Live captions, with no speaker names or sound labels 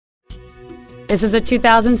This is a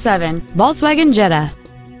 2007 Volkswagen Jetta.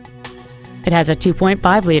 It has a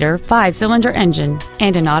 2.5-liter 5-cylinder engine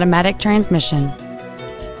and an automatic transmission.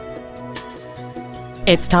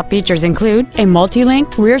 Its top features include a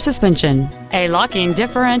multi-link rear suspension, a locking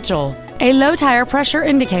differential, a low tire pressure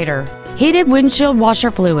indicator, heated windshield washer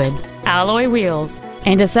fluid, alloy wheels,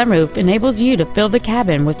 and a sunroof enables you to fill the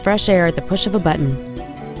cabin with fresh air at the push of a button.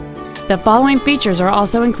 The following features are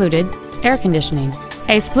also included: air conditioning,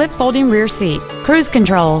 a split folding rear seat, cruise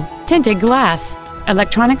control, tinted glass,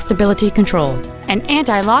 electronic stability control, an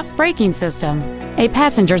anti-lock braking system, a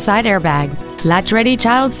passenger side airbag, latch-ready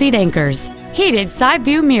child seat anchors, heated side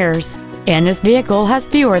view mirrors, and this vehicle has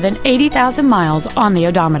fewer than 80,000 miles on the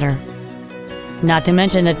odometer. Not to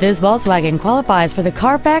mention that this Volkswagen qualifies for the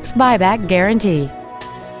Carfax buyback guarantee.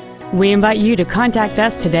 We invite you to contact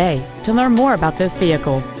us today to learn more about this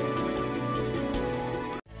vehicle.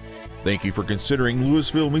 Thank you for considering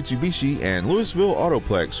Lewisville Mitsubishi and Lewisville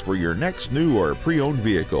Autoplex for your next new or pre-owned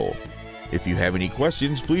vehicle. If you have any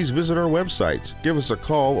questions, please visit our websites, give us a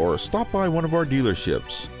call, or stop by one of our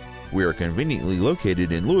dealerships. We are conveniently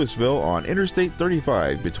located in Lewisville on Interstate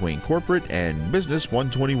 35 between Corporate and Business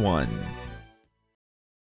 121.